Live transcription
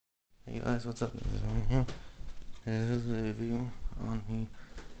Hey guys, what's up? This is here. And this is a review on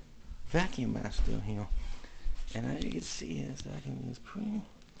the Vacmaster here. And as you can see, this vacuum is pretty.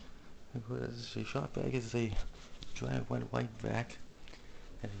 It's a short vac. It's a dry white vac.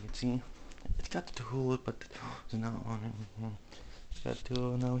 As you can see, it's got the tool, but the tool is not on it. It's got the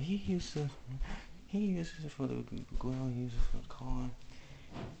tool. Now he uses it for the grill. He uses it for the car,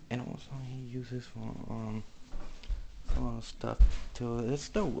 and also he uses for stuff too. It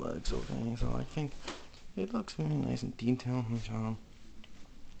still works okay, so I think it looks really nice and detailed.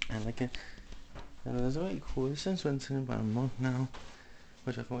 I like it. And it's really cool. It's since been sitting about a month now,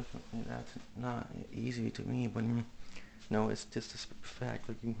 which unfortunately that's not easy to me, but no, it's just a fact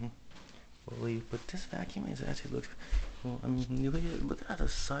that you can believe. But this vacuum is actually looks well. I mean, you look at the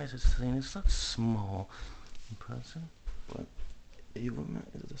size of this thing. It's not small in person, but you wouldn't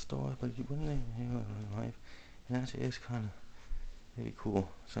at the store, but you wouldn't in real life. And actually, it's kind of really cool.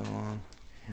 So